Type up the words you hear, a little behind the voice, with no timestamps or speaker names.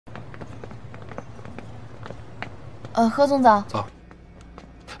何总早。早。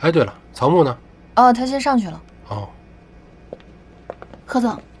哎，对了，曹木呢？哦，他先上去了。哦。何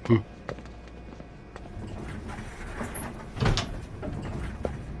总。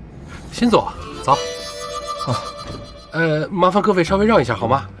辛总，早。麻烦各位稍微让一下好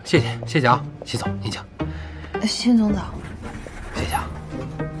吗？谢谢，谢谢啊，辛总，您请。辛总早。谢谢啊。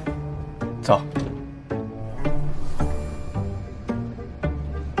早。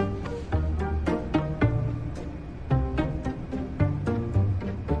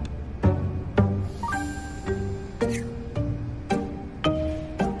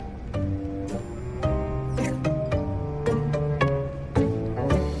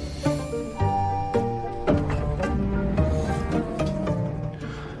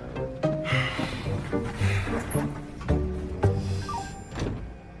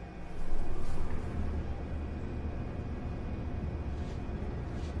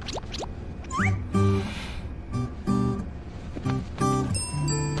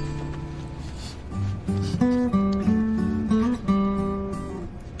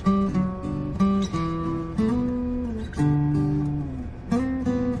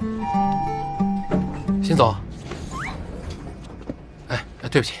辛总，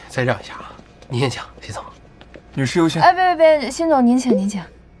对不起，再让一下啊，您先请，辛总。女士优先。别，辛总您请，您请，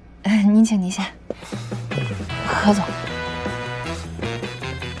您请您先。何总，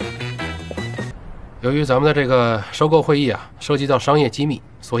由于咱们的这个收购会议啊，涉及到商业机密，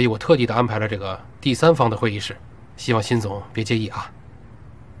所以我特地的安排了这个第三方的会议室，希望辛总别介意啊。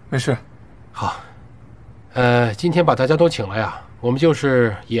没事。好，今天把大家都请来呀，我们就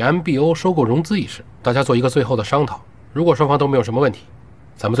是以 MBO 收购融资一事，大家做一个最后的商讨。如果双方都没有什么问题，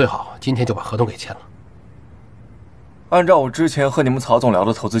咱们最好今天就把合同给签了。按照我之前和你们曹总聊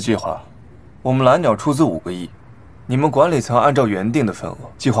的投资计划，我们蓝鸟出资5个亿，你们管理层按照原定的份额，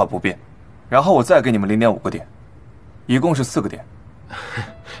计划不变，然后我再给你们0.5个点，一共是4个点。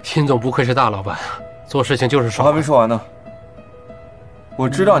辛总不愧是大老板啊，做事情就是爽。我还没说完呢。我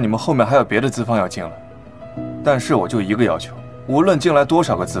知道你们后面还有别的资方要进来，但是我就一个要求，无论进来多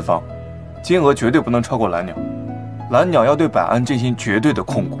少个资方，金额绝对不能超过蓝鸟。蓝鸟要对百安进行绝对的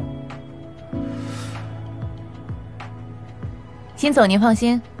控股。辛总，您放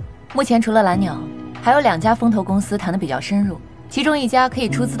心，目前除了蓝鸟，还有2家风投公司谈得比较深入，其中1家可以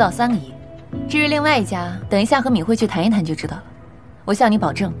出资到3个亿。至于另外1家，等一下和闵慧去谈一谈就知道了。我向你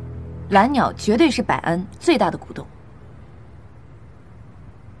保证，蓝鸟绝对是百安最大的股东。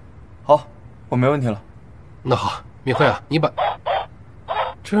好，我没问题了。那好，闵慧啊，你把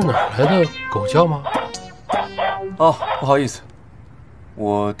这是哪来的狗叫吗？哦，不好意思，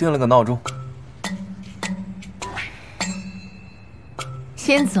我定了个闹钟。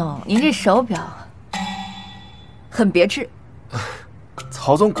辛总，您这手表很别致。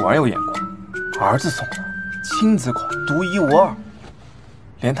曹总果然有眼光，儿子送的，亲子款，独一无二，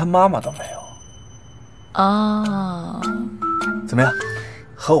连他妈妈都没有。哦，怎么样，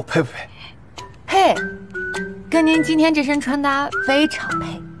和我配不配？配，跟您今天这身穿搭非常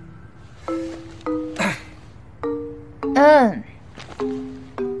配。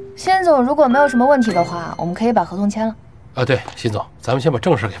辛总如果没有什么问题的话，我们可以把合同签了。啊，对，辛总，咱们先把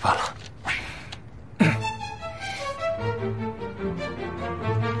正事给办了。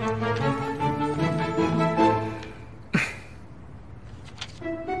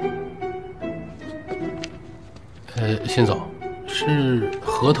辛总，是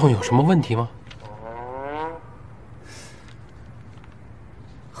合同有什么问题吗？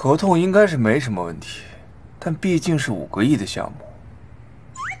合同应该是没什么问题，但毕竟是5个亿的项目，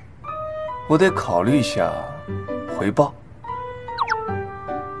我得考虑一下回报。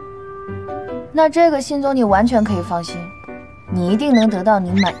那这个辛总你完全可以放心，你一定能得到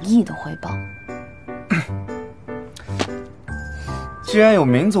你满意的回报。既然有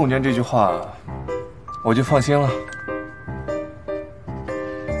闵总监这句话，我就放心了。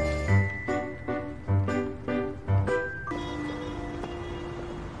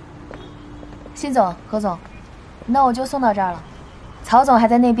辛总、何总，那我就送到这儿了。曹总还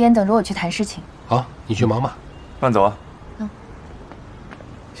在那边等着我去谈事情。好，你去忙吧。慢走啊。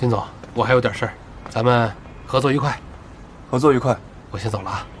辛总，我还有点事儿，咱们合作愉快。合作愉快。我先走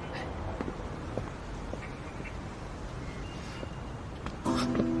了啊。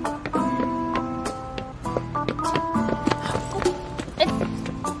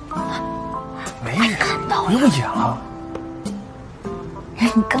没人看到，不用演了。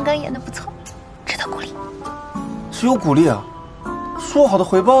你刚刚演的不错，值得鼓励。只有鼓励啊？说好的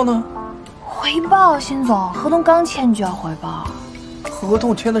回报呢？回报，辛总，合同刚签就要回报。合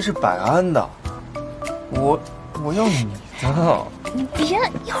同签的是百安的，我要你的。你别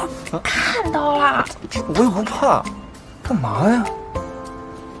一会儿看到了。我也不怕。干嘛呀？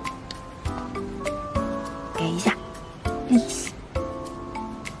给一下利息，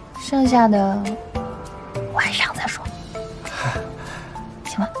剩下的晚上再说，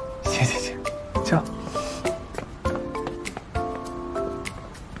行吗？行，行。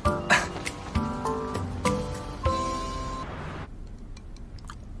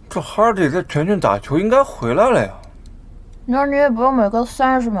这哈迪在全打球应该回来了呀。那你也不用每隔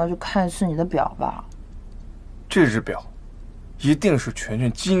30秒就看一次你的表吧？这只表，一定是全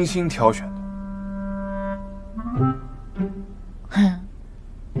精心挑选的。哼，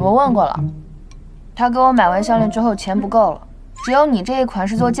我问过了，他给我买完项链之后钱不够了，只有你这一款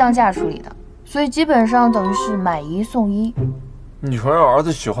是做降价处理的，所以基本上等于是买1送1。你说让儿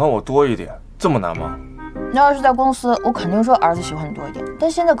子喜欢我多一点，这么难吗？那要是在公司，我肯定说儿子喜欢你多一点，但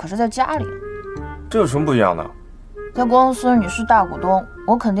现在可是在家里，这有什么不一样的？在公司你是大股东，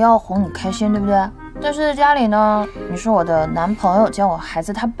我肯定要哄你开心，对不对？但是在家里呢，你是我的男朋友兼我孩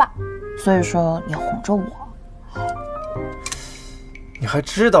子他爸，所以说你哄着我。你还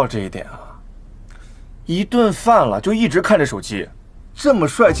知道这一点啊？一顿饭了就一直看着手机，这么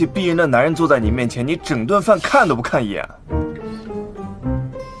帅气逼人的男人坐在你面前，你整顿饭看都不看一眼。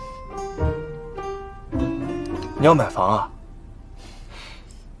你要买房啊？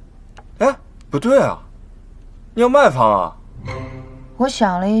哎，不对啊，你要卖房啊？我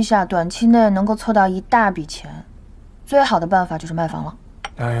想了一下，短期内能够凑到一大笔钱，最好的办法就是卖房了。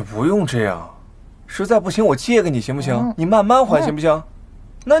哎，不用这样，实在不行我借给你行不行？你慢慢还行不行？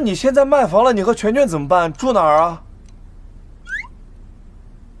那你现在卖房了，你和全怎么办？住哪儿啊？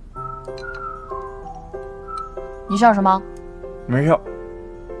你笑什么？没笑。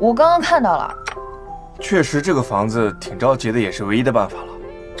我刚刚看到了。确实，这个房子挺着急的，也是唯一的办法了。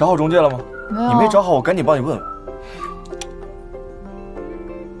找好中介了吗？没有。你没找好，我赶紧帮你问问。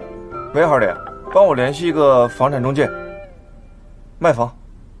喂，哈迪，帮我联系一个房产中介。卖房。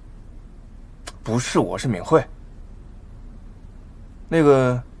不是我，是闵慧。那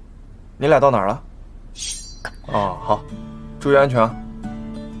个，你俩到哪儿了？哦，好，注意安全啊。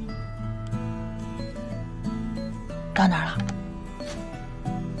到哪儿了？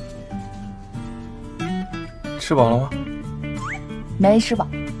吃饱了吗？没吃饱。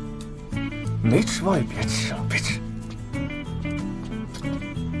没吃饱也别吃了，别吃。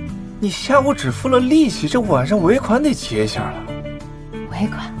你下午只付了利息，这晚上尾款得结一下了。尾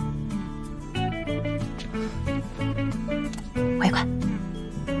款。尾款。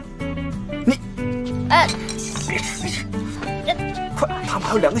你，哎，别吃，快，他们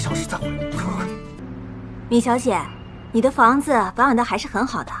还有2个小时才回来，快！闵小姐，你的房子保养的还是很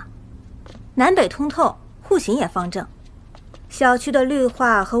好的，南北通透。户型也方正，小区的绿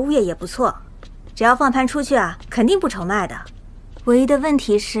化和物业也不错，只要放盘出去啊，肯定不愁卖的。唯一的问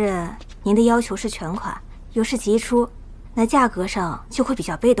题是，您的要求是全款，又是急出，那价格上就会比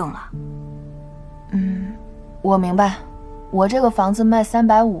较被动了。我明白，我这个房子卖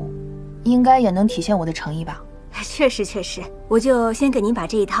350，应该也能体现我的诚意吧？确实，我就先给您把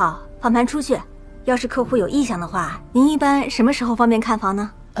这一套放盘出去。要是客户有意向的话，您一般什么时候方便看房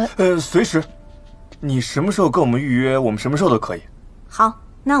呢？随时。你什么时候跟我们预约，我们什么时候都可以。好，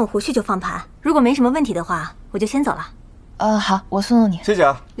那我回去就放盘。如果没什么问题的话，我就先走了。好，我送你。谢谢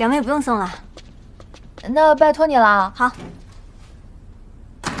啊。2位不用送了。那拜托你了。好。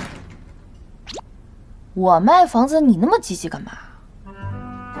我卖房子，你那么积极干嘛？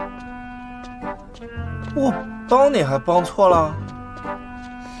我帮你还帮错了？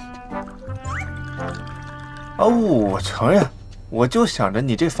我承认，我就想着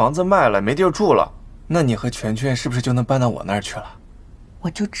你这房子卖了没地儿住了。那你和全是不是就能搬到我那儿去了？我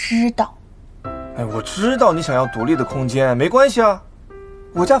就知道。我知道你想要独立的空间，没关系啊。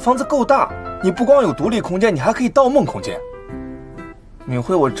我家房子够大，你不光有独立空间，你还可以盗梦空间。闵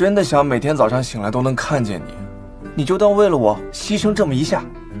慧，我真的想每天早上醒来都能看见你，你就当为了我牺牲这么一下，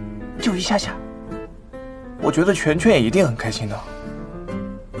就一下下。我觉得全也一定很开心的。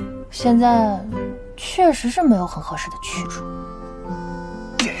现在确实是没有很合适的去处。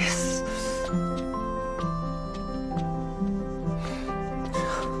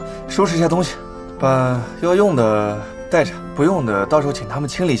收拾一下东西，把要用的带着，不用的到时候请他们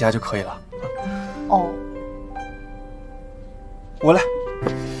清理一下就可以了。哦，我来。